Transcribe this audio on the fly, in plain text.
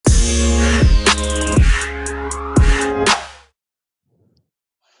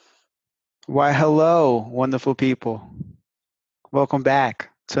Why, hello, wonderful people. Welcome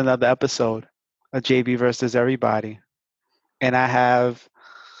back to another episode of JB versus Everybody. And I have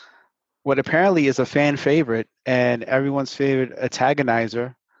what apparently is a fan favorite and everyone's favorite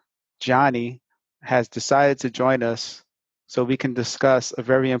antagonizer, Johnny, has decided to join us so we can discuss a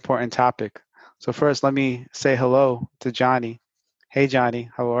very important topic. So, first, let me say hello to Johnny. Hey, Johnny,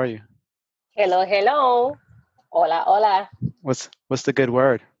 how are you? Hello, hello. Hola, hola. What's the good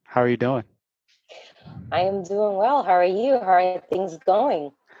word? How are you doing? I am doing well. How are you? How are things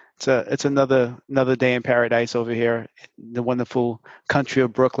going? It's another day in paradise over here in the wonderful country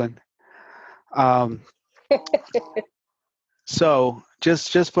of Brooklyn. Um, so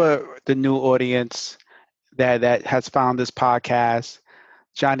just for the new audience that has found this podcast,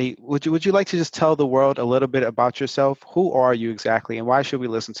 Johnny, would you like to just tell the world a little bit about yourself? Who are you exactly, and why should we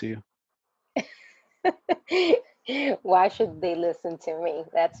listen to you? Why should they listen to me?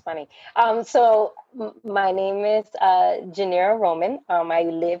 That's funny. My name is Janera Roman. I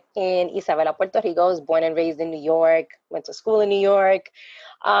live in Isabela, Puerto Rico. I was born and raised in New York. Went to school in New York.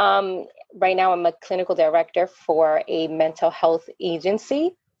 Um, right now, I'm a clinical director for a mental health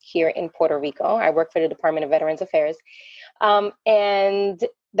agency here in Puerto Rico. I work for the Department of Veterans Affairs. And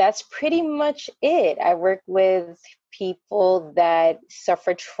that's pretty much it. I work with people that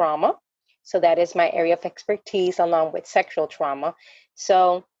suffer trauma. So that is my area of expertise, along with sexual trauma.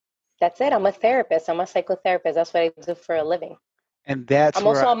 So that's it. I'm a therapist. I'm a psychotherapist. That's what I do for a living. And that's I'm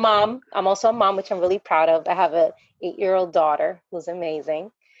where also a mom. I'm also a mom, which I'm really proud of. I have a 8-year-old daughter who's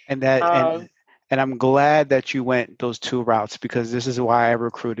amazing. and that Um, and I'm glad that you went those two routes because this is why I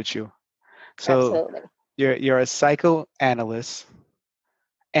recruited you. So Absolutely. you're a psychoanalyst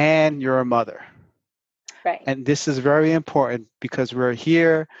and you're a mother. Right. And this is very important because we're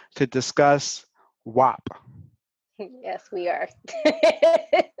here to discuss WAP. Yes, we are.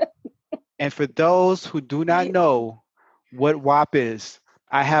 And for those who do not know what WAP is,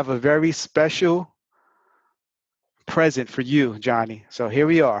 I have a very special present for you, Johnny. So here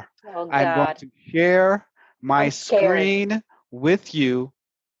we are. Oh, I'm going God. to share my I'm scared. screen with you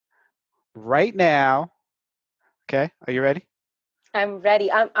right now. Okay, are you ready? I'm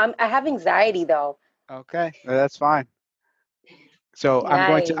ready. I have anxiety though. Okay, that's fine. So I'm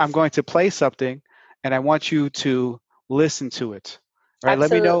Nice. going to play something, and I want you to listen to it. All right,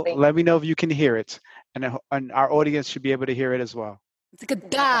 let me know. Absolutely. Let me know if you can hear it, and our audience should be able to hear it as well. Like a Okay.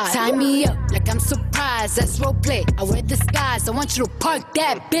 die. Tie me up like I'm surprised. That's roleplay. I wear disguise. I want you to park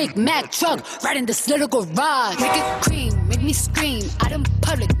that Big Mac truck right in this little garage. Make it cream, make me scream. Out in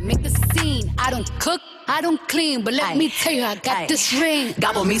public, make the scene. I don't cook, I don't clean, but let me tell you, I got this ring.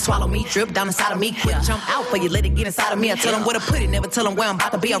 Gobble me, swallow me, drip down inside of me. Quick jump out for you, let it get inside of me. I tell them where to put it, never tell them where I'm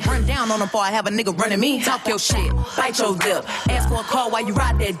about to be. I run down on them before I have a nigga running me. Talk your shit, bite your lip. Ask for a call while you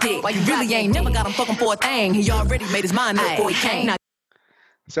ride that dick. Why you really ain't never got him fucking for a thing. He already made his mind up before he came. Now,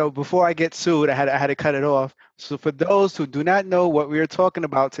 So before I get sued, I had to cut it off. So for those who do not know what we are talking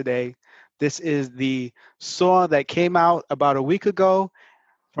about today, this is the song that came out about a week ago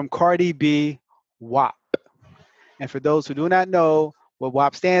from Cardi B, WAP. And for those who do not know what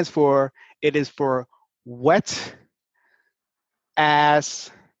WAP stands for, it is for wet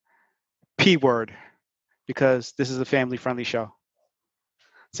ass P word because this is a family friendly show.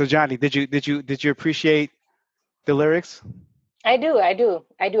 So Johnny, did you appreciate the lyrics? I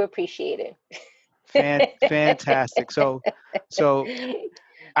do appreciate Fantastic. So I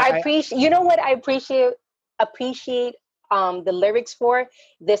I appreciate, you know what I appreciate the lyrics for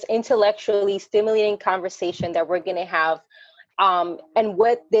this intellectually stimulating conversation that we're going to have, and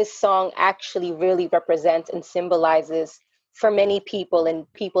what this song actually really represents and symbolizes for many people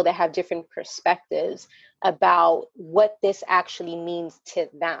and people that have different perspectives about what this actually means to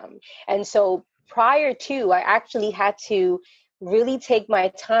them. And so prior to, I actually had to really take my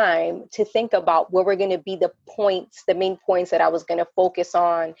time to think about what were going to be the points, the main points that I was going to focus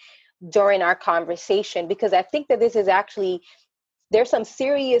on during our conversation, because I think that this is actually, there's some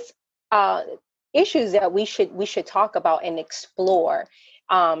serious uh, issues that we should talk about and explore,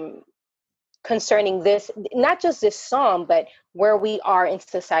 um, concerning this, not just this song, but where we are in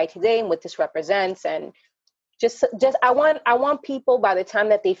society today and what this represents. And just I want people, by the time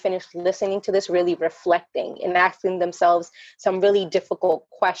that they finish listening to this, really reflecting and asking themselves some really difficult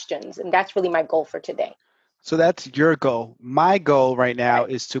questions. And that's really my goal for today. so that's your goal. My goal right now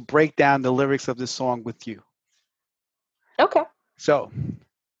Right. is to break down the lyrics of this song with you. Okay. So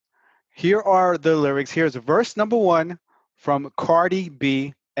here are the lyrics. Here's verse number one from Cardi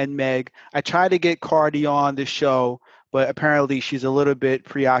B and Meg. I tried to get Cardi on the show, but apparently she's a little bit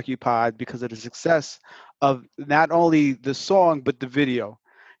preoccupied because of the success of not only the song but the video.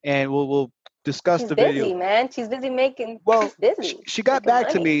 And we'll discuss She's the video. busy, man. She's busy making. Well, She's busy she got making back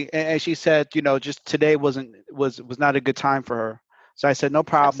to money. me and she said, just today was not a good time for her. So I said, no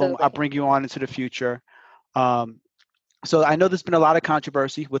problem. I'll Absolutely. bring you on into the future. Um, so I know there's been a lot of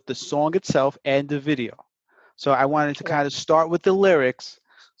controversy with the song itself and the video. So I wanted to kind Right. of start with the lyrics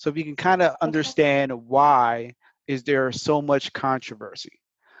so we can kind of Okay. understand why is there so much controversy.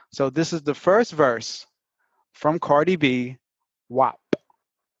 So this is the first verse from Cardi B, WAP.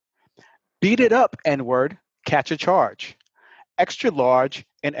 Beat it up, N-word, catch a charge. Extra large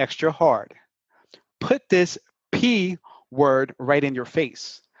and extra hard. Put this P word right in your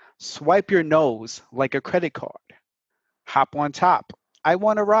face. Swipe your nose like a credit card. Hop on top. I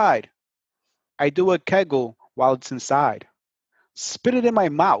want to ride. I do a kegel while it's inside. Spit it in my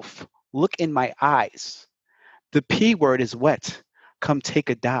mouth. Look in my eyes. The P word is wet. Come take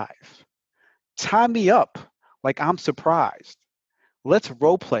a dive. Tie me up like I'm surprised. Let's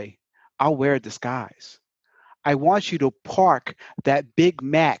role play. I'll wear a disguise. I want you to park that Big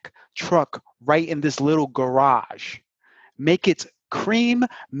Mac truck right in this little garage. Make it cream,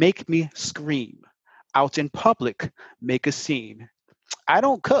 make me scream. Out in public, make a scene. I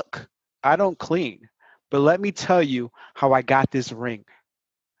don't cook, I don't clean, but let me tell you how I got this ring.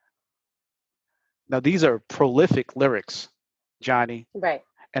 Now these are prolific lyrics, Johnny, Right.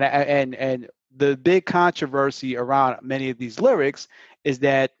 and the big controversy around many of these lyrics is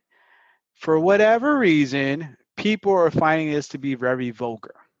that for whatever reason, people are finding this to be very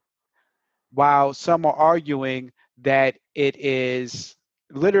vulgar, while some are arguing that it is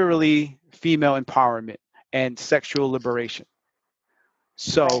literally female empowerment and sexual liberation.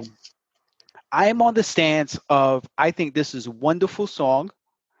 So Right. I am on the stance of I think this is a wonderful song.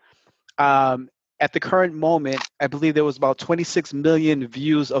 Um, at the current moment, I believe there was about 26 million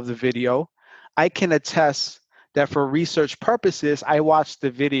views of the video. I can attest that for research purposes, I watched the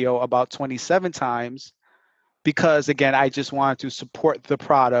video about 27 times because, again, I just wanted to support the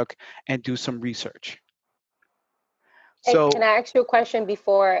product and do some research. And can So, I ask you a question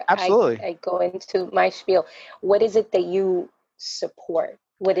before absolutely. I go into my spiel? What is it that you support?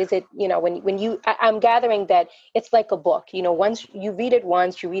 What is it, when I'm gathering that it's like a book, once you read it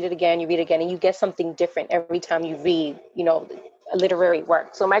once, you read it again, and you get something different every time you read, a literary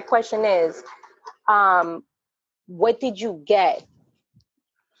work. So my question is, um, what did you get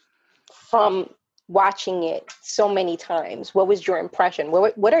from watching it so many times? What was your impression?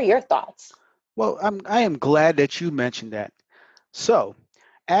 What are your thoughts? Well, I am glad that you mentioned that. So,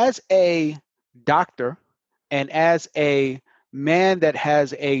 as a doctor and as a man that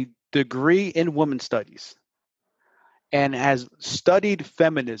has a degree in women's studies and has studied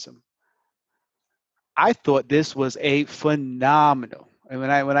feminism, I thought this was a phenomenal, and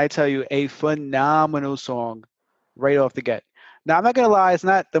when I tell you a phenomenal song right off the get. Now, I'm not gonna lie, it's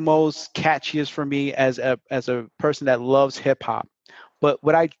not the most catchiest for me as a person that loves hip hop. But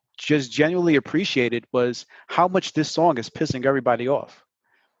what I just genuinely appreciated was how much this song is pissing everybody off.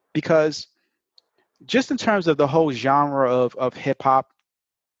 Because just in terms of the whole genre of hip hop,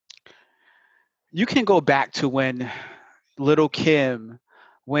 you can go back to when Little Kim,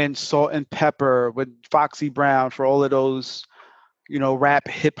 when Salt and Pepper, when Foxy Brown, for all of those, rap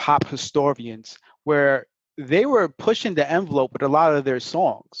hip hop historians, where they were pushing the envelope with a lot of their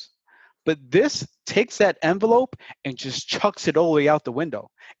songs. But this takes that envelope and just chucks it all the way out the window.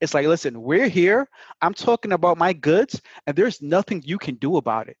 It's like, listen, we're here. I'm talking about my goods, and there's nothing you can do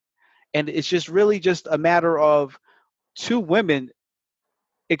about it. And it's just really just a matter of two women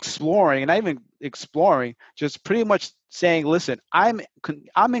exploring, and not even exploring, just pretty much saying, listen, I'm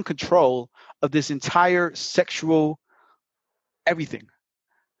in control of this entire sexual everything,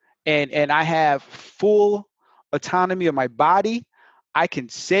 and I have full autonomy of my body. I can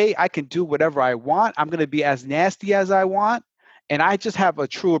do whatever I want. I'm going to be as nasty as I want. And I just have a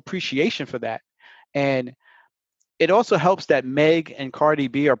true appreciation for that. And it also helps that Meg and Cardi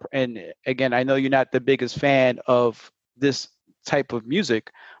B are, and again, I know you're not the biggest fan of this type of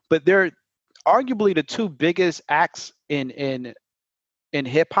music, but they're arguably the two biggest acts in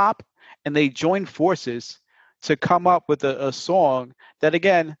hip hop, and they joined forces to come up with a song that,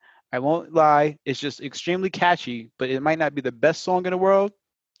 again, I won't lie, it's just extremely catchy, but it might not be the best song in the world.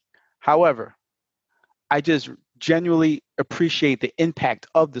 However, I just genuinely appreciate the impact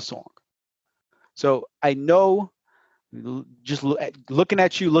of the song. So I know, just looking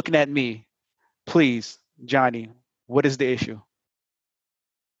at you, looking at me, please, Johnny, what is the issue?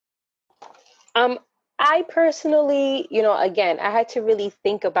 Um, I personally, again, I had to really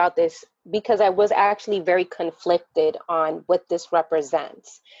think about this because I was actually very conflicted on what this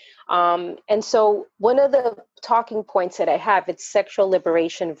represents. And so one of the talking points that I have, it's sexual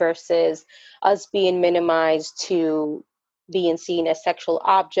liberation versus us being minimized to being seen as sexual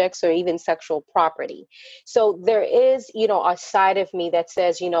objects or even sexual property. So there is, a side of me that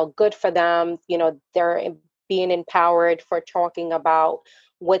says, good for them, they're being empowered for talking about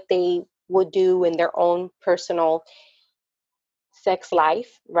what they would do in their own personal sex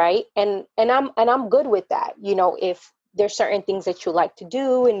life, right? And I'm good with that. If there's certain things that you like to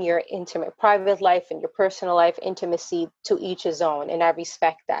do in your intimate private life and your personal life, intimacy, to each his own, and I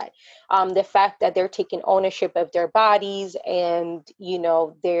respect that. The fact that they're taking ownership of their bodies, and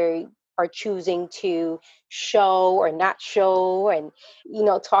they are choosing to show or not show, and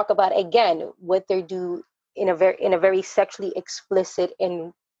talk about again what they do in a very sexually explicit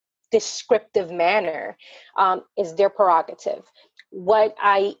and descriptive manner, is their prerogative. What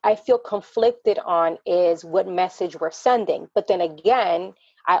I feel conflicted on is what message we're sending. But then again,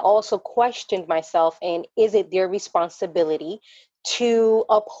 I also questioned myself, and is it their responsibility to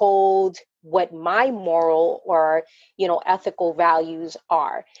uphold what my moral or ethical values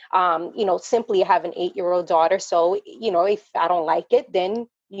are? Simply have an 8-year-old daughter, so if I don't like it, then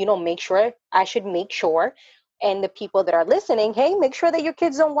make sure, and the people that are listening, hey, make sure that your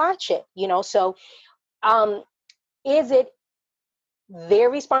kids don't watch it. So um is it their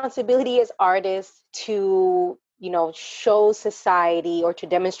responsibility as artists to show society or to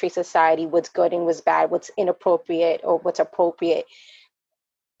demonstrate society what's good and what's bad, what's inappropriate or what's appropriate?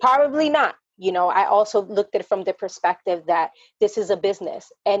 Probably not. I also looked at it from the perspective that this is a business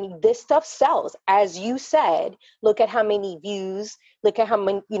and this stuff sells. As you said, look at how many views, look at how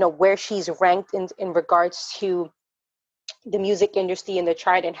many, where she's ranked in regards to the music industry and the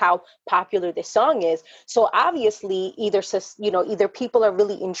chart and how popular this song is. So obviously either people are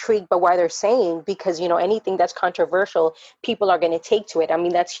really intrigued by what they're saying, because anything that's controversial, people are going to take to it. I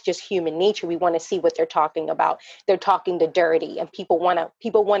mean, that's just human nature. We want to see what they're talking about. They're talking the dirty, and people want to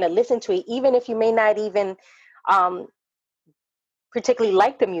listen to it, even if you may not even particularly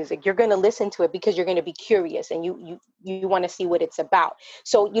like the music. You're going to listen to it because you're going to be curious, and you want to see what it's about.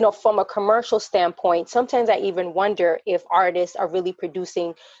 So from a commercial standpoint, sometimes I even wonder if artists are really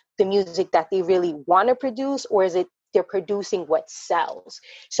producing the music that they really want to produce, or is it they're producing what sells?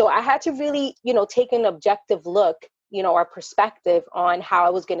 So I had to really take an objective look, or perspective on how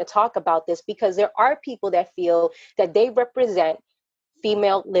I was going to talk about this, because there are people that feel that they represent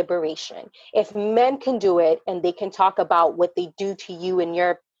female liberation. If men can do it and they can talk about what they do to you in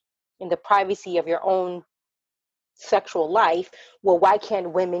the privacy of your own sexual life, well, why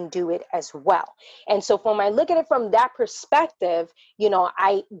can't women do it as well? And so when I look at it from that perspective,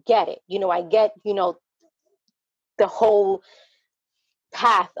 I get it. I get, the whole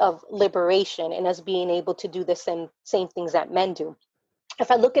path of liberation and us being able to do the same things that men do. If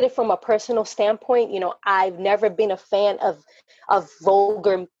I look at it from a personal standpoint, I've never been a fan of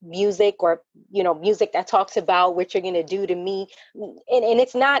vulgar music, or music that talks about what you're gonna do to me, and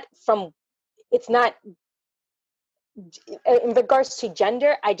it's not in regards to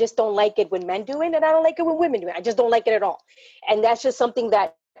gender. I just don't like it when men do it, and I don't like it when women do it. I just don't like it at all, and that's just something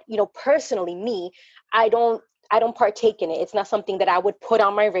that personally, me, I don't I don't partake in it. It's not something that I would put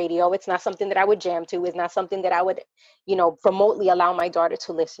on my radio. It's not something that I would jam to. It's not something that I would, remotely allow my daughter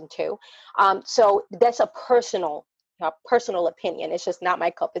to listen to. So that's a personal opinion. It's just not my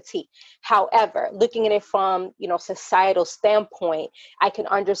cup of tea. However, looking at it from, societal standpoint, I can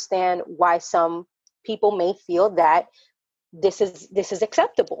understand why some people may feel that this is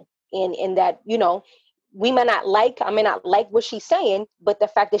acceptable, in that, I may not like what she's saying, but the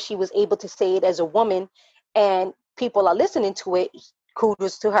fact that she was able to say it as a woman and people are listening to it,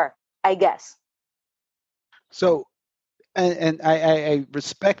 kudos to her, I guess. So, and I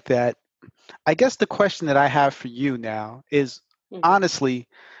respect that. I guess the question that I have for you now is, Mhm. honestly,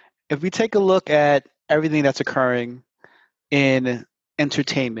 if we take a look at everything that's occurring in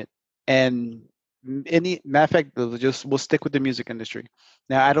entertainment, and any matter of fact, we'll stick with the music industry.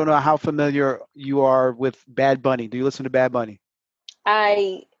 Now, I don't know how familiar you are with Bad Bunny. Do you listen to Bad Bunny?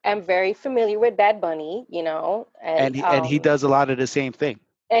 I am very familiar with Bad Bunny, And he does a lot of the same thing.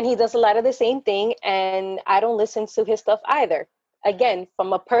 and he does a lot of the same thing, and I don't listen to his stuff either. Again,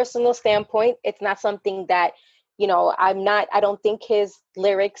 from a personal standpoint, it's not something that, I don't think his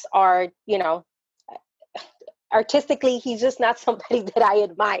lyrics are, artistically, he's just not somebody that I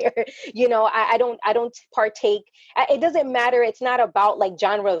admire. I don't partake. It doesn't matter. It's not about like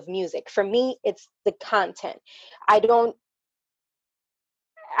genre of music. For me, it's the content. I don't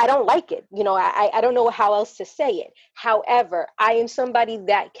I don't like it. I don't know how else to say it. However, I am somebody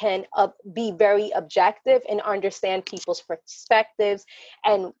that can be very objective and understand people's perspectives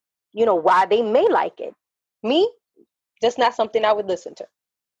and why they may like it. Me, just not something I would listen to.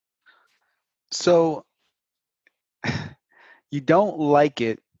 So you don't like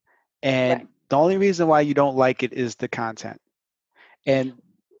it, and Right. the only reason why you don't like it is the content. And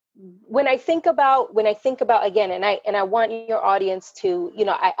When I think about again, and I want your audience to,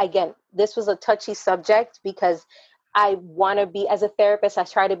 again, this was a touchy subject because I want to be, as a therapist, I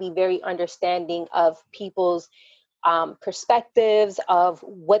try to be very understanding of people's perspectives of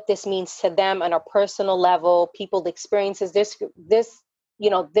what this means to them on a personal level, people's experiences. This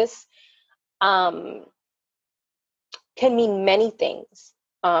um, can mean many things.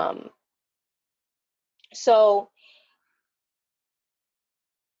 So,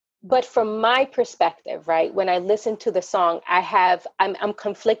 but from my perspective, right, when I listen to the song, I'm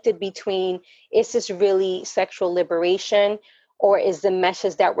conflicted between, is this really sexual liberation, or is the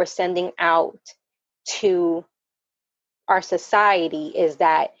message that we're sending out to our society is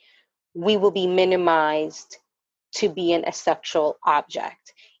that we will be minimized to being a sexual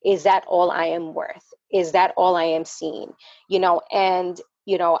object? Is that all I am worth? Is that all I am seen?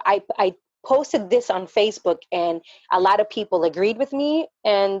 I posted this on Facebook, and a lot of people agreed with me,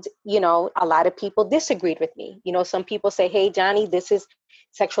 and a lot of people disagreed with me. Some people say, hey, Johnny, this is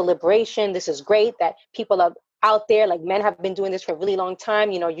sexual liberation, this is great that people are out there, like men have been doing this for a really long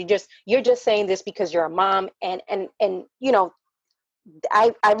time. You're just saying this because you're a mom, and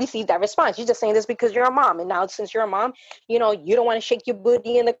I received that response. You're just saying this because you're a mom. And now since you're a mom, you don't want to shake your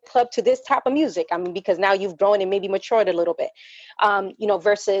booty in the club to this type of music. I mean, because now you've grown and maybe matured a little bit.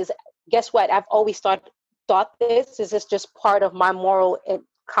 Versus, guess what? I've always thought this is just part of my moral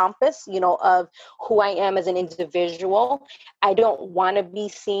compass, of who I am as an individual. I don't want to be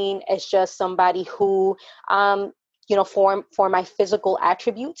seen as just somebody who, for my physical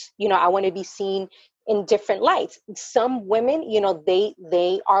attributes, I want to be seen in different lights. Some women,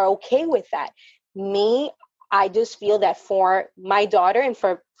 they are okay with that. Me, I just feel that for my daughter and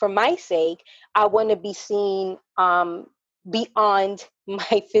for my sake, I want to be seen beyond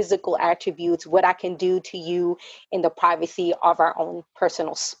my physical attributes, what I can do to you in the privacy of our own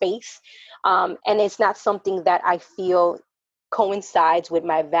personal space. And it's not something that I feel coincides with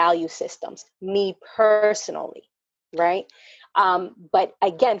my value systems, me personally, right? But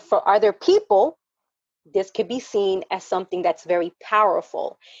again, for other people, this could be seen as something that's very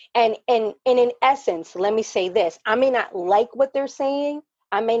powerful. And in essence, let me say this. I may not like what they're saying.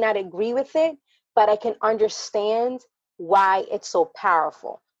 I may not agree with it, but I can understand why it's so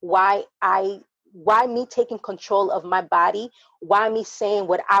powerful. Why me taking control of my body, why me saying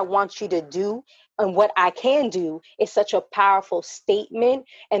what I want you to do and what I can do is such a powerful statement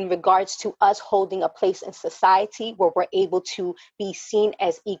in regards to us holding a place in society where we're able to be seen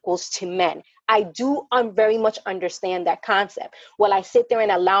as equals to men. I do very much understand that concept. Will I sit there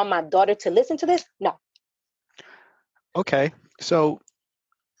and allow my daughter to listen to this? No. okay, so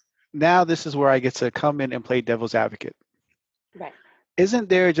now this is where I get to come in and play devil's advocate. Right. Isn't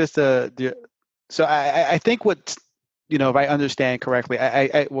there just so I think what, if I understand correctly,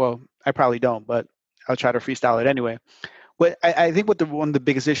 well, I probably don't, but I'll try to freestyle it anyway. But I think one of the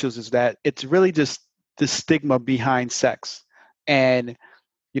biggest issues is that it's really just the stigma behind sex, and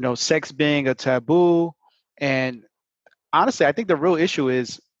sex being a taboo. And honestly, I think the real issue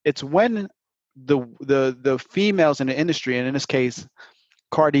is it's when the females in the industry, and in this case,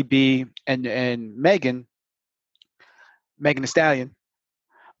 Cardi B and Megan Thee Stallion,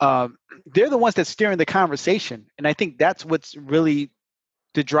 they're the ones that's steering the conversation, and I think that's what's really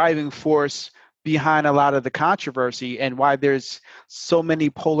the driving force behind a lot of the controversy and why there's so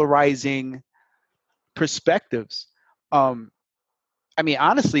many polarizing perspectives. I mean,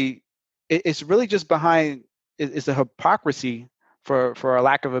 honestly, it's really just behind it's a hypocrisy, for a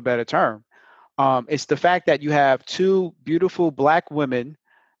lack of a better term. It's the fact that you have two beautiful black women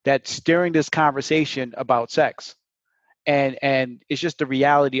that's steering this conversation about sex, and it's just the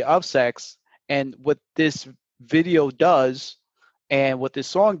reality of sex. And what this video does and what this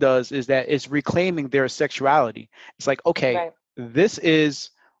song does is that it's reclaiming their sexuality. It's like, okay, Right. this is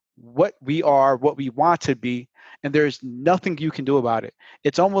what we are, what we want to be, and there's nothing you can do about it.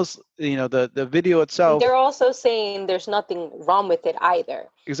 It's almost, the video itself. They're also saying there's nothing wrong with it either.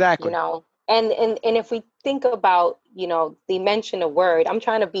 Exactly. And if we think about, they mention a word, I'm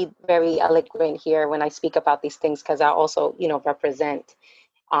trying to be very eloquent here when I speak about these things because I also, represent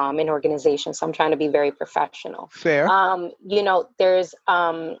an organization. So I'm trying to be very professional. Fair.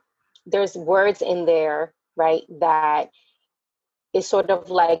 There's words in there, right, that is sort of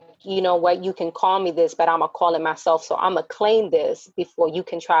like, you know what, you can call me this, but I'm gonna call it myself. So I'm gonna claim this before you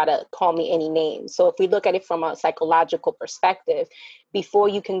can try to call me any name. So if we look at it from a psychological perspective, before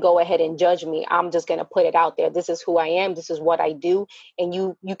you can go ahead and judge me, I'm just gonna put it out there. This is who I am. This is what I do. And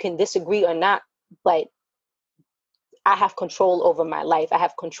you can disagree or not, but I have control over my life. I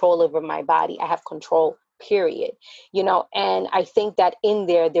have control over my body. I have control, period. You know, and I think that in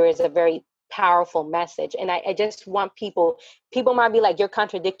there is a very powerful message. And I just want people might be like, you're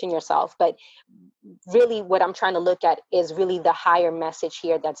contradicting yourself, but really what I'm trying to look at is really the higher message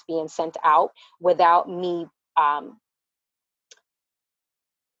here that's being sent out without me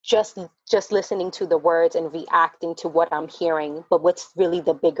just listening to the words and reacting to what I'm hearing, but what's really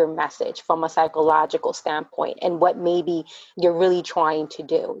the bigger message from a psychological standpoint and what maybe you're really trying to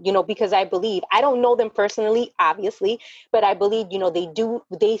do, you know, because I believe, I don't know them personally, obviously, but I believe, you know,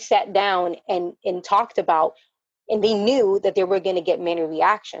 they sat down and talked about, and they knew that they were going to get many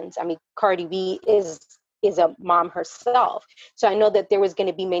reactions. I mean, Cardi B is a mom herself. So I know that there was going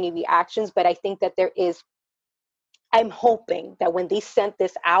to be many reactions, but I think that I'm hoping that when they sent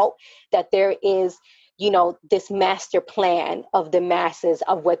this out, that there is, you know, this master plan of the masses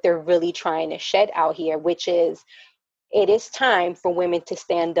of what they're really trying to shed out here, which is, it is time for women to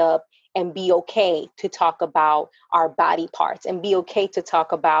stand up and be okay to talk about our body parts and be okay to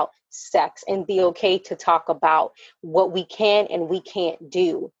talk about sex and be okay to talk about what we can and we can't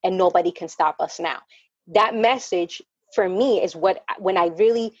do, and nobody can stop us now. That message for me is when I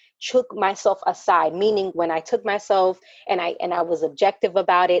really took myself aside, meaning when I took myself and I was objective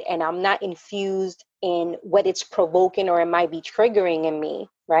about it, and I'm not infused in what it's provoking or it might be triggering in me,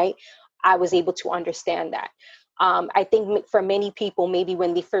 right? I was able to understand that. I think for many people, maybe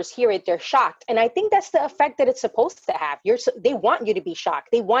when they first hear it, they're shocked. And I think that's the effect that it's supposed to have. They want you to be shocked.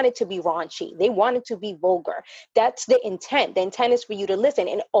 They want it to be raunchy. They want it to be vulgar. That's the intent. The intent is for you to listen.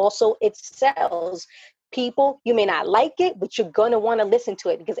 And also it sells. People, you may not like it, but you're going to want to listen to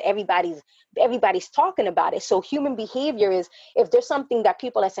it because everybody's talking about it. So human behavior is, if there's something that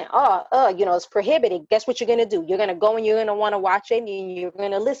people are saying, you know, it's prohibited, guess what you're going to do? You're going to go and you're going to want to watch it and you're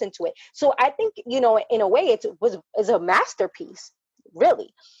going to listen to it. So I think, you know, in a way is a masterpiece,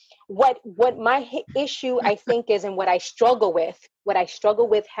 really. What my issue, I think, is, and what I struggle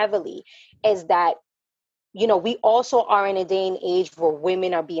with heavily is that, you know, we also are in a day and age where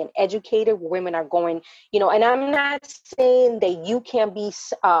women are being educated, where women are going, you know, and I'm not saying that you can be,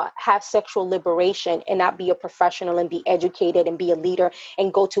 have sexual liberation and not be a professional and be educated and be a leader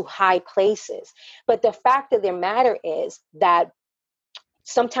and go to high places. But the fact of the matter is that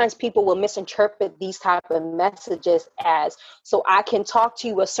sometimes people will misinterpret these type of messages as, so I can talk to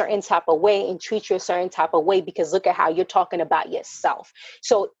you a certain type of way and treat you a certain type of way because look at how you're talking about yourself.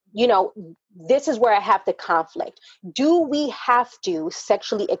 So, you know, this is where I have the conflict. Do we have to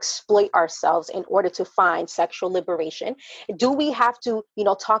sexually exploit ourselves in order to find sexual liberation? Do we have to, you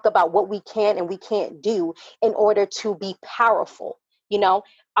know, talk about what we can and we can't do in order to be powerful? You know,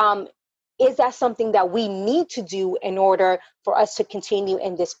 is that something that we need to do in order for us to continue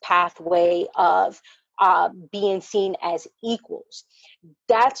in this pathway of being seen as equals?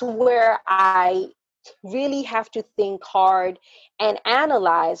 That's where I really have to think hard and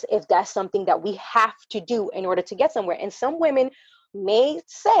analyze if that's something that we have to do in order to get somewhere. And some women may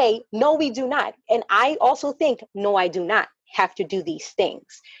say, no, we do not. And I also think, no, I do not have to do these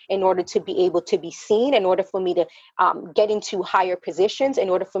things in order to be able to be seen, in order for me to get into higher positions, in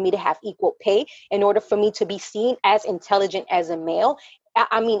order for me to have equal pay, in order for me to be seen as intelligent as a male.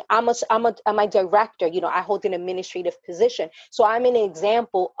 I mean, I'm a director, you know, I hold an administrative position. So I'm an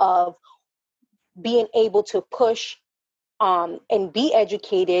example of being able to push and be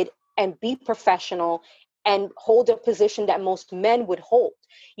educated and be professional and hold a position that most men would hold,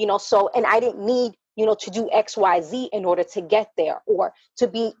 you know. So, and I didn't need, you know, to do XYZ in order to get there, or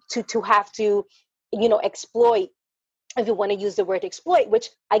to have to, you know, exploit, if you want to use the word exploit, which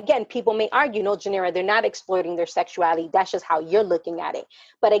again, people may argue, no, Janera, they're not exploiting their sexuality. That's just how you're looking at it.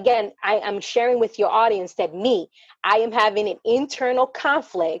 But again, I am sharing with your audience that I am having an internal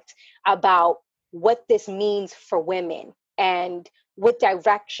conflict about what this means for women and what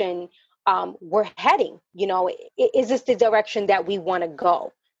direction we're heading. You know, is this the direction that we want to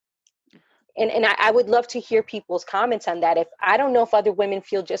go? And I would love to hear people's comments on that. If I don't know if other women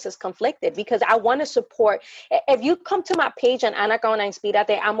feel just as conflicted, because I want to support. If you come to my page on Ana Con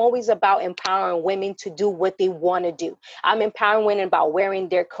Inspírate, I'm always about empowering women to do what they want to do. I'm empowering women about wearing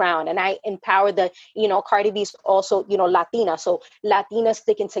their crown, and I empower you know, Cardi B's also, you know, Latina. So Latinas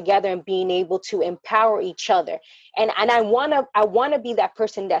sticking together and being able to empower each other. And I want to be that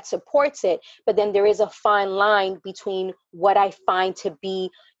person that supports it. But then there is a fine line between what I find to be,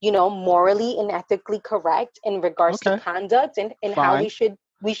 morally and ethically correct in regards to Okay, conduct, and how fine.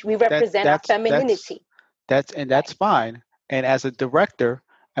 we That represent our femininity. that's Right, fine. And as a director,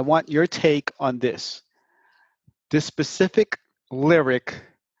 I want your take on this specific lyric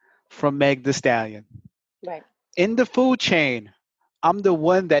from Meg The Stallion. right. In the food chain, I'm the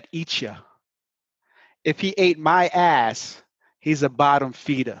one that eats ya. If he ate my ass, he's a bottom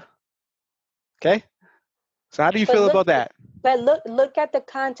feeder. Okay? So how do you But feel look, about that? look at the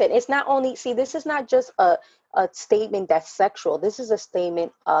content. It's not only, see, this is not just a statement that's sexual. This is a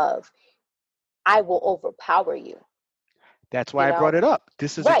statement of, I will overpower you. That's You why I brought know, it up.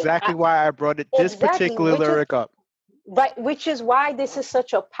 This is right? exactly why I brought this Exactly, particular lyric up. which is why this is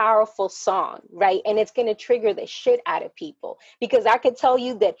such a powerful song, right? And it's going to trigger the shit out of people, because I could tell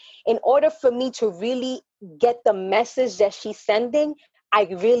you that in order for me to really get the message that she's sending, I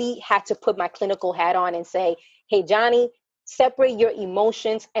really had to put my clinical hat on and say, hey, Johnny, separate your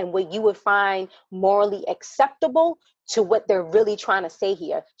emotions and what you would find morally acceptable to what they're really trying to say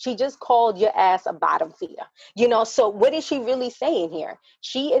here. She just called your ass a bottom feeder. So what is she really saying here?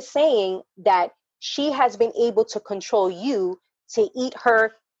 She is saying that she has been able to control you to eat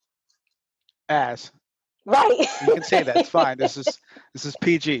her. Ass. Right. You can say that. It's fine. This is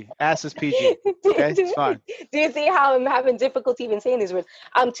PG. Ass is PG. do, Okay? It's do- fine. do you see how I'm having difficulty even saying these words?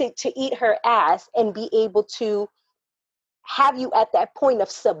 To eat her ass and be able to have you at that point of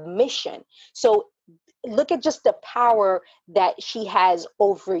submission. So look at just the power that she has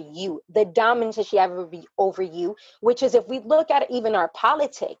over you, the dominance that she has over you, which is, if we look at even our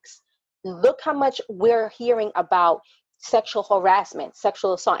politics, look how much we're hearing about sexual harassment,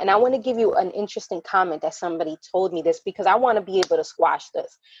 sexual assault. And I want to give you an interesting comment that somebody told me this, because I want to be able to squash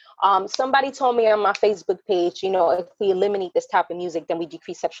this. Somebody told me on my Facebook page, if we eliminate this type of music, then we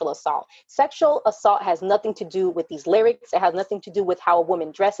decrease sexual assault. Sexual assault has nothing to do with these lyrics. It has nothing to do with how a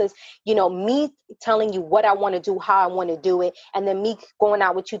woman dresses. Me telling you what I want to do, how I want to do it, and then me going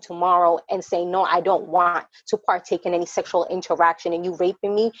out with you tomorrow and saying, no, I don't want to partake in any sexual interaction, and you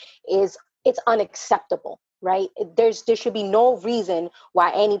raping me, it's unacceptable. Right? There should be no reason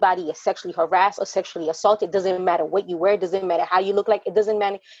why anybody is sexually harassed or sexually assaulted. It doesn't matter what you wear. It doesn't matter how you look like. It doesn't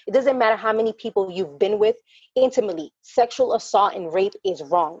matter how many people you've been with intimately. Sexual assault and rape is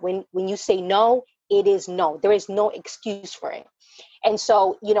wrong. When you say no, it is no. There is no excuse for it. And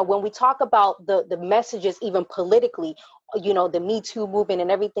so, when we talk about the messages, even politically, the Me Too movement and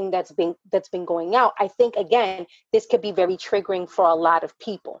everything that's been going out, I think, again, this could be very triggering for a lot of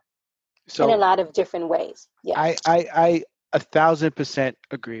people in a So lot of different ways. I Yes. I I 1,000%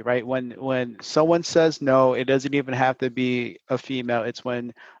 agree, right? When someone says no, it doesn't even have to be a female. It's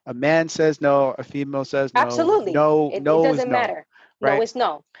when a man says no, a female says no. Absolutely. No, It no is doesn't no, matter. No, right? it's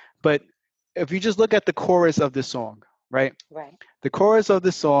no. But if you just look at the chorus of the song, right? Right. The chorus of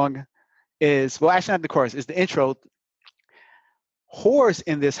the song is, well, actually not the chorus, it's the intro. Whores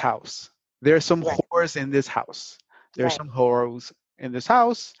in this house. There's some Right. whores in this house. There's Right. some whores in this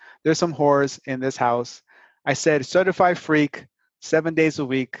house. There's some whores in this house. I said certified freak, 7 days a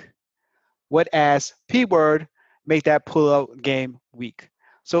week. What ass, P word, make that pull out game weak.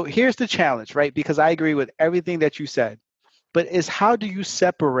 So here's the challenge, right? Because I agree with everything that you said, but is how do you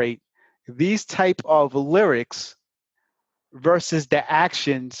separate these type of lyrics versus the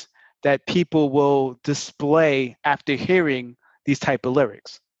actions that people will display after hearing these type of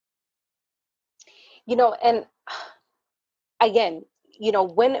lyrics? And again,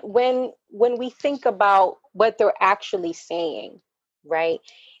 when we think about what they're actually saying, right?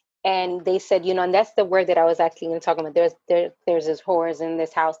 And they said, and that's the word that I was actually going to talk about. There's this whores in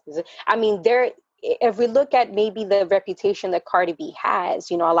this house. I mean, if we look at maybe the reputation that Cardi B has,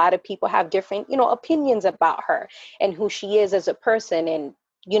 a lot of people have different, opinions about her and who she is as a person, and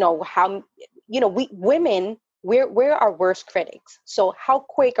how, we women, we're our worst critics. So how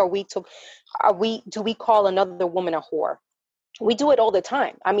quick do we call another woman a whore? We do it all the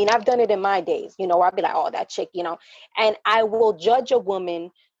time. I mean, I've done it in my days, I'll be like, oh, that chick, and I will judge a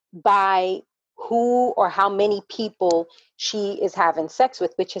woman by who or how many people she is having sex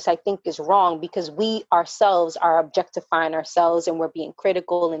with, which is, I think, is wrong, because we ourselves are objectifying ourselves, and we're being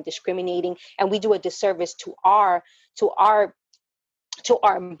critical and discriminating, and we do a disservice to our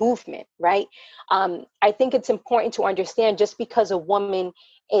movement, right? I think it's important to understand, just because a woman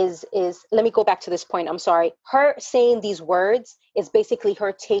is let me go back to this point. I'm sorry. Her saying these words is basically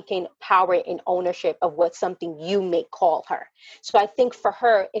her taking power and ownership of what something you may call her. So I think for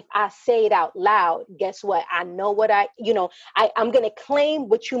her, if I say it out loud, guess what? I know what I'm going to claim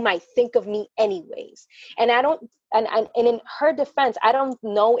what you might think of me anyways. And I don't, and in her defense, I don't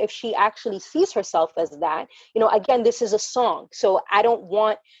know if she actually sees herself as that. Again, this is a song. So I don't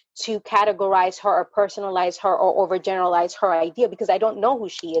want to categorize her or personalize her or overgeneralize her idea, because I don't know who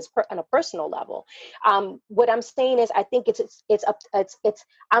she is on a personal level. What I'm saying is, I think it's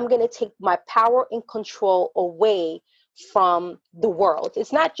I'm going to take my power and control away from the world.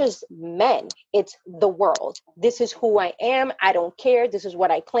 It's not just men, it's the world. This is who I am. I don't care. This is what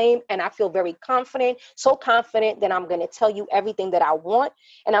I claim. And I feel very confident, so confident that I'm going to tell you everything that I want.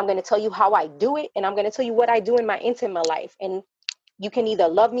 And I'm going to tell you how I do it. And I'm going to tell you what I do in my intimate life. And you can either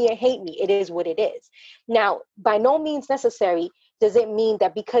love me or hate me. It is what it is. Now, by no means necessary does it mean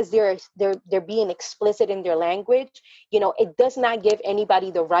that because they're being explicit in their language, it does not give anybody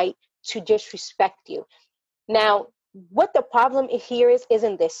the right to disrespect you. Now, what the problem here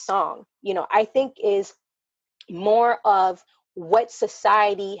isn't this song, I think is more of what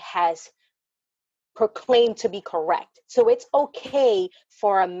society has proclaimed to be correct. So it's okay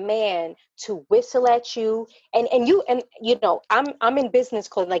for a man to whistle at you, and I'm in business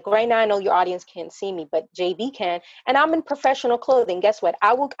clothing. Like right now, I know your audience can't see me, but JB can, and I'm in professional clothing. Guess what?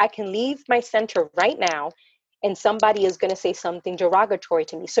 I can leave my center right now, and somebody is going to say something derogatory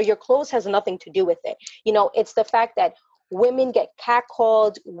to me. So your clothes has nothing to do with it. It's the fact that women get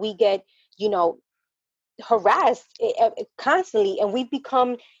catcalled, we get, harassed constantly, and we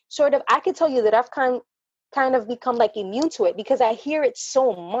become sort of, I could tell you that I've kind of become like immune to it, because I hear it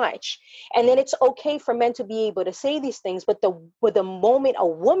so much. And then it's okay for men to be able to say these things, but the moment a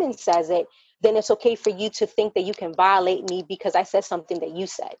woman says it, then it's okay for you to think that you can violate me because I said something that you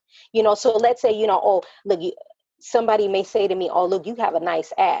said. So let's say, oh, look, somebody may say to me, oh, look, you have a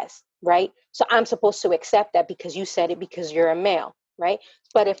nice ass, right? So I'm supposed to accept that because you said it, because you're a male, right?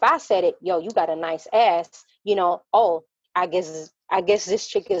 But if I said it, yo, you got a nice ass, oh, I guess this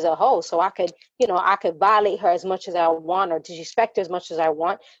chick is a hoe. So I could violate her as much as I want, or disrespect her as much as I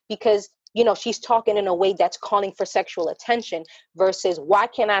want, because, she's talking in a way that's calling for sexual attention, versus why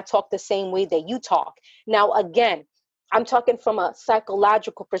can't I talk the same way that you talk? Now, again, I'm talking from a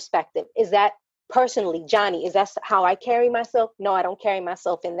psychological perspective. Is that personally, Johnny, is that how I carry myself? No, I don't carry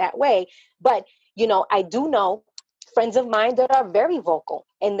myself in that way. But, I do know friends of mine that are very vocal,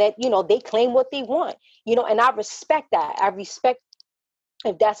 and that, they claim what they want, and I respect that. I respect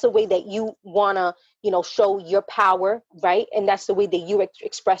if that's the way that you want to, show your power, right? And that's the way that you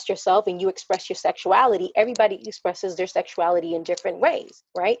express yourself and you express your sexuality. Everybody expresses their sexuality in different ways,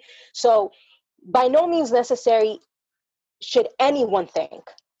 right? So by no means necessary should anyone think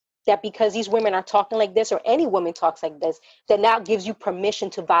that because these women are talking like this, or any woman talks like this, that now gives you permission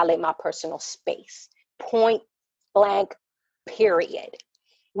to violate my personal space. Point blank, period.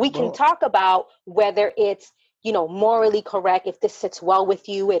 We can talk about whether it's, morally correct, if this sits well with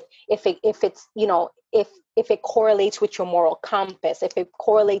you, if it's, if it correlates with your moral compass, if it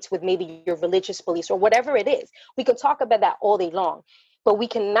correlates with maybe your religious beliefs or whatever it is. We can talk about that all day long. But we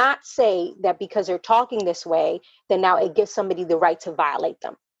cannot say that because they're talking this way, then now it gives somebody the right to violate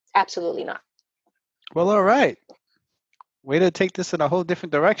them. Absolutely not. Well, all right. Way to take this in a whole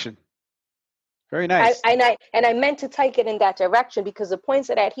different direction. Very nice. I meant to take it in that direction, because the points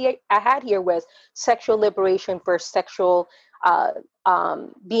that I had here was sexual liberation versus sexual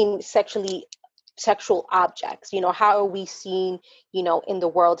being sexual objects. How are we seen, in the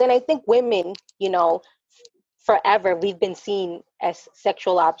world? And I think women, forever we've been seen as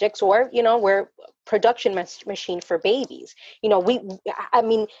sexual objects, or we're production machine for babies. I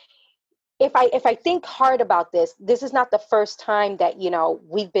mean, if I think hard about this is not the first time that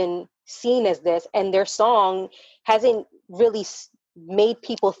we've been seen as this, and their song hasn't really made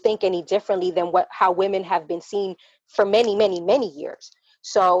people think any differently than how women have been seen for many, many, many years.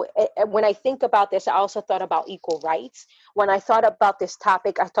 So when I think about this, I also thought about equal rights. When I thought about this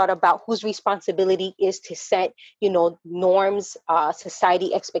topic, I thought about whose responsibility is to set, norms,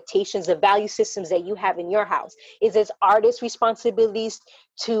 society expectations, the value systems that you have in your house. Is it artists' responsibilities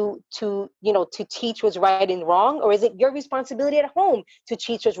to teach what's right and wrong, or is it your responsibility at home to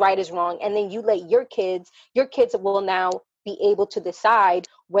teach what's right is wrong? And then you let your kids will now be able to decide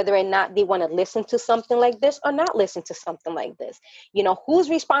whether or not they want to listen to something like this or not listen to something like this. Whose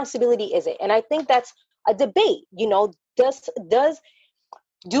responsibility is it? And I think that's a debate. Do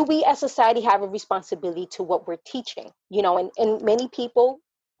we as society have a responsibility to what we're teaching? And many people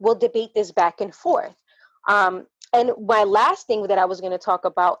will debate this back and forth. And my last thing that I was going to talk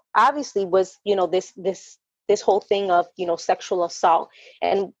about, obviously, was, this whole thing of, sexual assault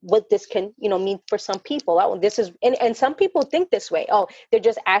and what this can, mean for some people. This is, and some people think this way. Oh, they're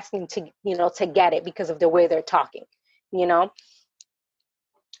just asking to, to get it because of the way they're talking,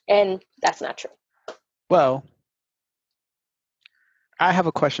 and that's not true. Well, I have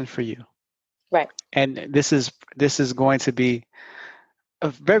a question for you. Right. And this is going to be a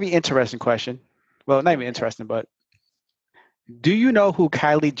very interesting question. Well, not even interesting, but do you know who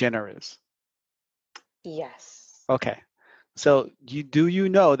Kylie Jenner is? Yes. Okay. So do you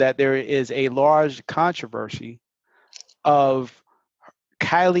know that there is a large controversy of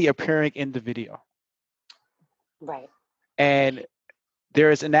Kylie appearing in the video? Right. And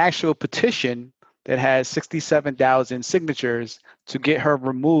there is an actual petition that has 67,000 signatures to get her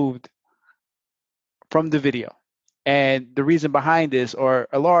removed from the video. And the reason behind this, or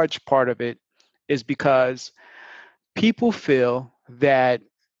a large part of it, is because people feel that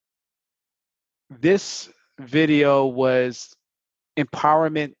this video was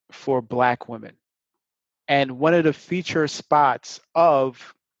empowerment for Black women. And one of the feature spots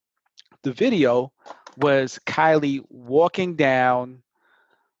of the video was Kylie walking down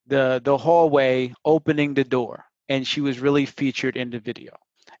the hallway, opening the door, and she was really featured in the video.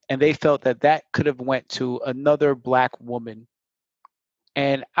 And they felt that that could have went to another Black woman.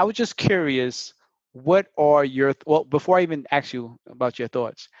 And I was just curious, what are your well, before I even ask you about your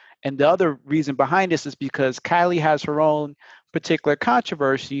thoughts, and the other reason behind this is because Kylie has her own particular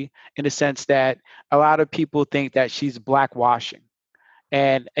controversy in the sense that a lot of people think that she's blackwashing.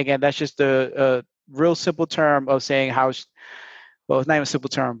 And again, that's just a real simple term of saying how, well, it's not even a simple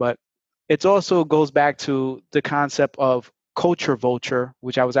term, but it also goes back to the concept of culture vulture,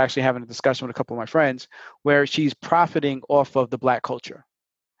 which I was actually having a discussion with a couple of my friends, where she's profiting off of the Black culture.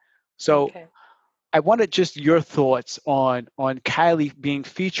 So Okay. I wanted just your thoughts on Kylie being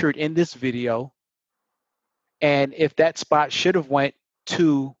featured in this video, and if that spot should have went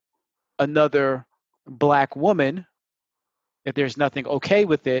to another Black woman, if there's nothing okay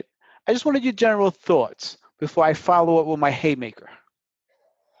with it. I just wanted your general thoughts before I follow up with my haymaker.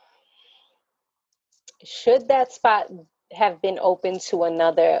 Should that spot have been open to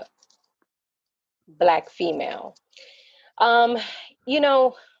another Black female? You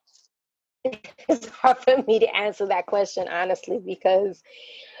know, it's hard for me to answer that question honestly, because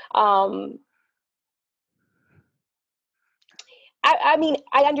um, I mean,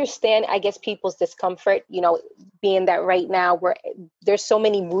 I understand, I guess, people's discomfort, being that right now there's so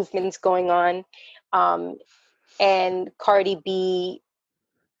many movements going on, and Cardi B,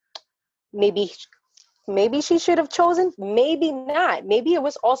 maybe maybe she should have chosen, maybe not. Maybe it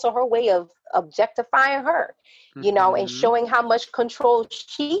was also her way of objectifying her, and Mm-hmm. showing how much control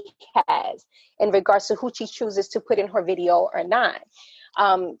she has in regards to who she chooses to put in her video or not.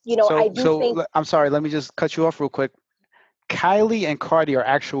 I do think. I'm sorry, let me just cut you off real quick. Kylie and Cardi are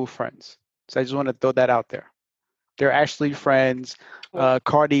actual friends. So I just want to throw that out there. They're actually friends.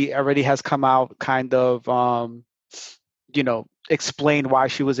 Cardi already has come out kind of, explained why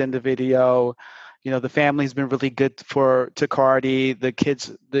she was in the video. The family's been really good to Cardi. The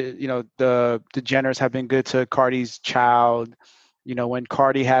kids, the Jenners have been good to Cardi's child. When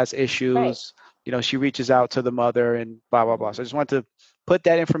Cardi has issues, Right. She reaches out to the mother and blah, blah, blah. So I just want to put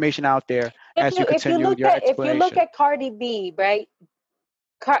that information out there as you continue your If you look explanation. at Cardi B, right?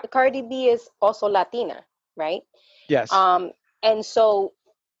 Cardi B is also Latina, right? Yes. And so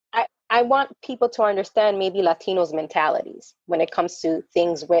I want people to understand maybe Latinos' mentalities when it comes to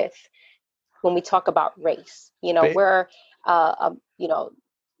things when we talk about race. We're, and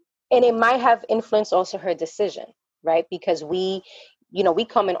it might have influenced also her decision, right? Because we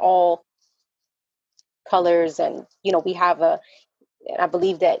come in all colors, and we have I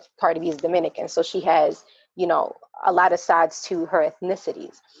believe that Cardi B is Dominican, so she has a lot of sides to her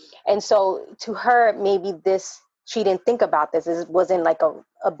ethnicities, and so to her, maybe she didn't think about this. It wasn't like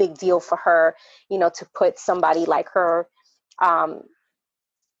a big deal for her, to put somebody like her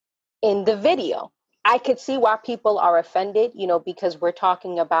in the video. I could see why people are offended, because we're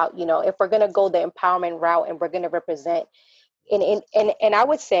talking about, if we're going to go the empowerment route and we're going to represent, and I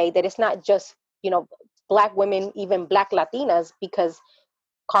would say that it's not just, Black women, even Black Latinas, because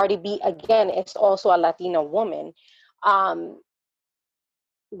Cardi B, again, is also a Latina woman.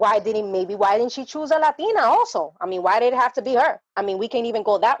 Why didn't she choose a Latina also? I mean, why did it have to be her? I mean, we can even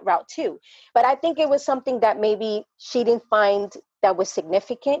go that route too. But I think it was something that maybe she didn't find that was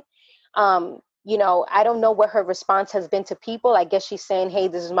significant. I don't know what her response has been to people. I guess she's saying, "Hey,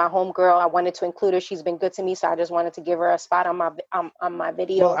 this is my homegirl. I wanted to include her. She's been good to me, so I just wanted to give her a spot on my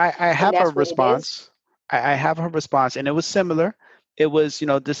video." Well, I have a response. I have her response, and it was similar. It was,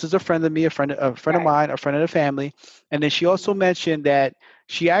 this is a friend of me, a friend of Right. mine, a friend of the family. And then she also mentioned that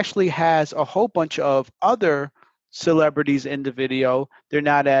she actually has a whole bunch of other celebrities in the video. They're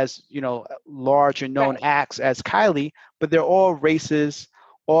not as, large and known Right. acts as Kylie, but they're all races,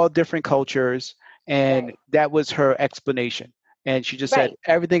 all different cultures. And Right. that was her explanation. And she just said, Right.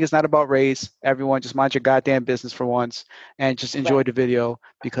 everything is not about race. Everyone just mind your goddamn business for once and just enjoy Right. the video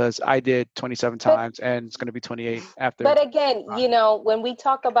because I did 27 But times and it's going to be 28 after. but again, when we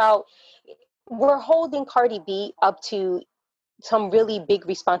talk about, we're holding Cardi B up to some really big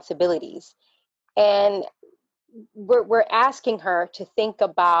responsibilities, and we're asking her to think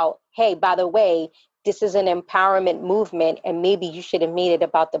about, hey, by the way, this is an empowerment movement, and maybe you should have made it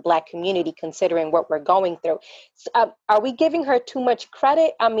about the Black community, considering what we're going through. Are we giving her too much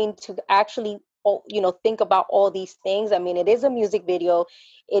credit? I mean, to actually, think about all these things. I mean, it is a music video.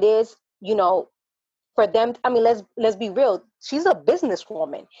 It is, for them. I mean, let's be real. She's a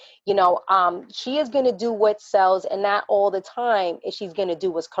businesswoman. She is going to do what sells, and not all the time is she's going to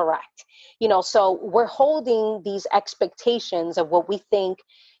do what's correct. So we're holding these expectations of what we think,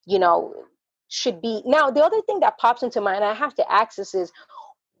 you know should be. Now, the other thing that pops into mind, and I have to ask this, is,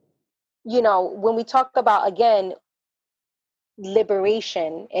 when we talk about, again,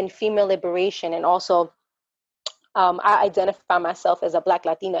 liberation and female liberation, and also, I identify myself as a Black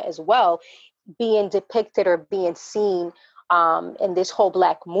Latina as well, being depicted or being seen, in this whole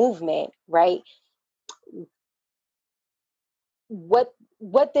Black movement, right? What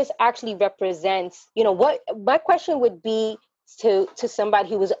this actually represents, what my question would be to somebody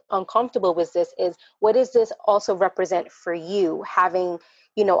who was uncomfortable with this, is, what does this also represent for you, having,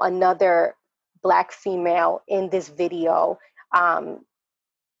 another Black female in this video?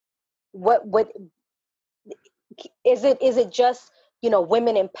 What is it just,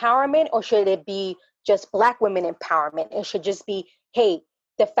 women empowerment, or should it be just Black women empowerment? It should just be, hey,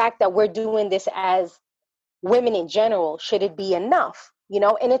 the fact that we're doing this as women in general, should it be enough?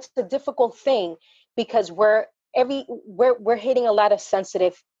 And it's a difficult thing, because we're hitting a lot of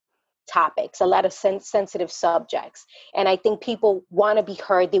sensitive topics, a lot of sensitive subjects, and I think people want to be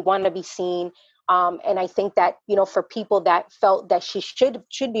heard, they want to be seen. And I think that, for people that felt that she should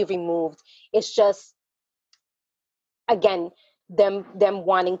be removed, it's just, again, them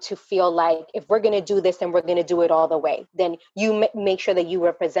wanting to feel like, if we're going to do this, then we're going to do it all the way. Then you make sure that you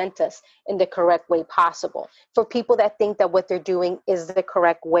represent us in the correct way possible. For people that think that what they're doing is the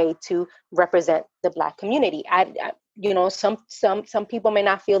correct way to represent the Black community, some people may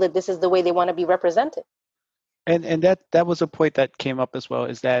not feel that this is the way they want to be represented. And that was a point that came up as well,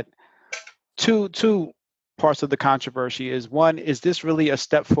 is that two parts of the controversy is, one, is this really a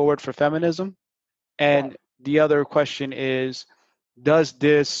step forward for feminism? And Right. the other question is, does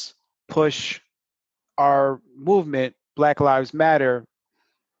this push our movement, Black Lives Matter?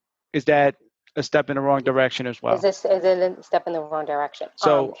 Is that a step in the wrong direction as well? Is it a step in the wrong direction?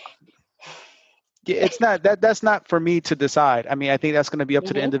 So it's not that's not for me to decide. I mean, I think that's going to be up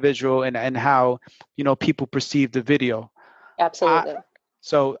to the Mhm. individual and how people perceive the video. Absolutely.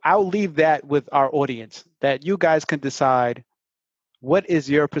 So I'll leave that with our audience, that you guys can decide what is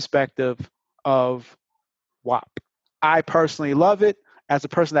your perspective of WAP. I personally love it. As a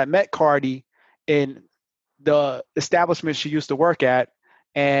person that met Cardi in the establishment she used to work at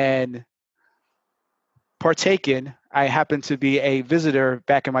and partaken, I happened to be a visitor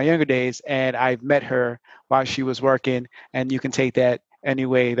back in my younger days, and I've met her while she was working, and you can take that any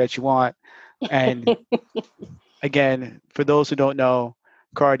way that you want. And again, for those who don't know,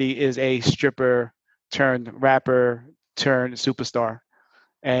 Cardi is a stripper turned rapper turned superstar.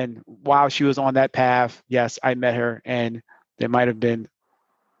 And while she was on that path, yes, I met her, and there might have been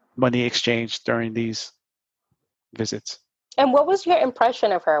money exchanged during these visits. And what was your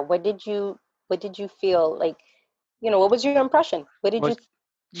impression of her? What did you feel like? What was your impression? Well, What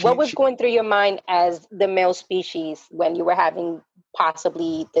she, was she going through your mind as the male species when you were having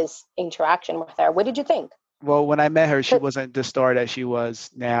possibly this interaction with her? What did you think? well, when I met her, she 'Cause- wasn't the star that she was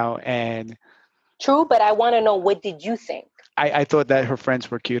now, and True, but I want to know, what did you think? I thought that her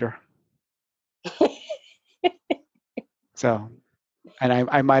friends were cuter. So, and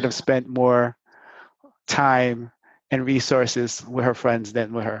I might have spent more time and resources with her friends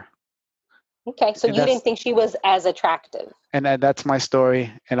than with her. Okay, so And you didn't think she was as attractive. that's my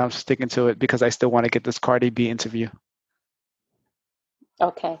story, and I'm sticking to it because I still want to get this Cardi B interview.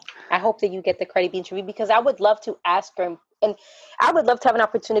 Okay, I hope that you get the Cardi B interview, because I would love to ask her and I would love to have an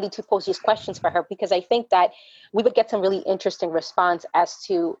opportunity to pose these questions for her, because I think that we would get some really interesting response as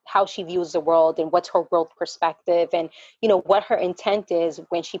to how she views the world and what's her world perspective, and what her intent is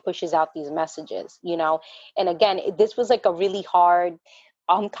when she pushes out these messages. And again, this was like a really hard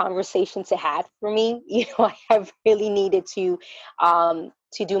conversation to have for me. I have really needed to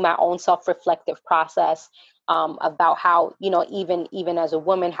do my own self-reflective process about how, even as a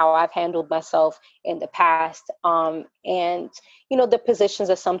woman, how I've handled myself in the past, and the positions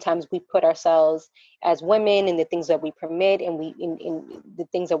that sometimes we put ourselves as women, and the things that we permit, and in the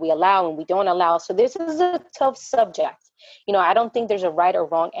things that we allow and we don't allow. So this is a tough subject. I don't think there's a right or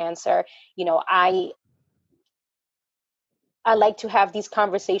wrong answer. I like to have these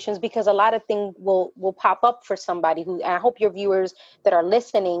conversations because a lot of things will pop up for somebody who, and I hope your viewers that are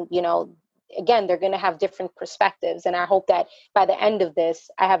listening, again, they're going to have different perspectives. And I hope that by the end of this,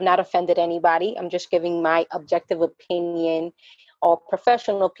 I have not offended anybody. I'm just giving my objective opinion or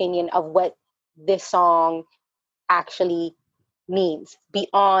professional opinion of what this song actually means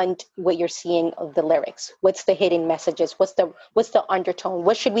beyond what you're seeing of the lyrics. What's the hidden messages? What's the undertone?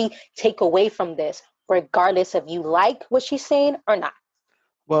 What should we take away from this, regardless if you like what she's saying or not?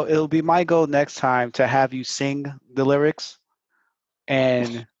 Well, it'll be my goal next time to have you sing the lyrics,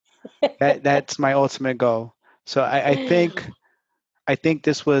 and that's my ultimate goal. So I think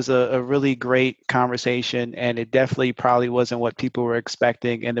this was a really great conversation, and it definitely probably wasn't what people were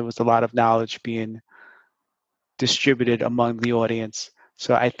expecting, and there was a lot of knowledge being distributed among the audience.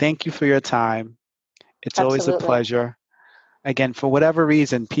 So I thank you for your time. It's always a Absolutely. pleasure. Again, for whatever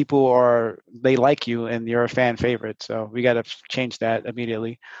reason, they like you and you're a fan favorite. So we got to change that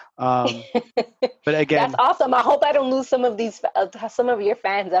immediately. But That's again, awesome. I hope I don't lose some of your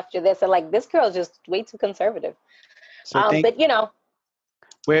fans after this. They're like, this girl's just way too conservative. so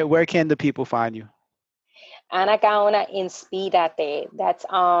But where can the people find you? Ana Gaona Inspírate. That's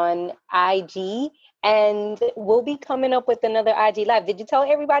on IG. And we'll be coming up with another IG Live. Did you tell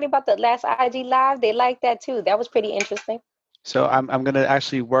everybody about the last IG Live? They liked that too. That was pretty interesting. So I'm going to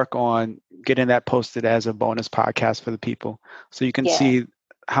actually work on getting that posted as a bonus podcast for the people, so you can Yeah. see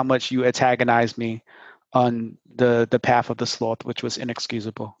how much you antagonized me on the path of the sloth, which was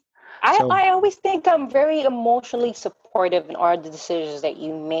inexcusable. So I always think I'm very emotionally supportive in all the decisions that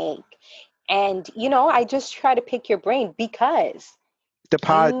you make. And, I just try to pick your brain because the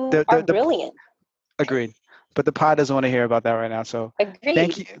pod, you are brilliant. agreed, but the pod doesn't want to hear about that right now. So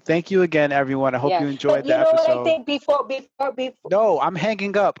Agreed. thank you again, everyone. I hope Yeah. you But enjoyed the you know what I episode. think No, I'm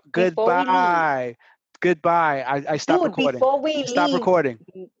hanging up. before we leave, Goodbye. Goodbye. I stopped dude, recording. before we Stop leave, recording.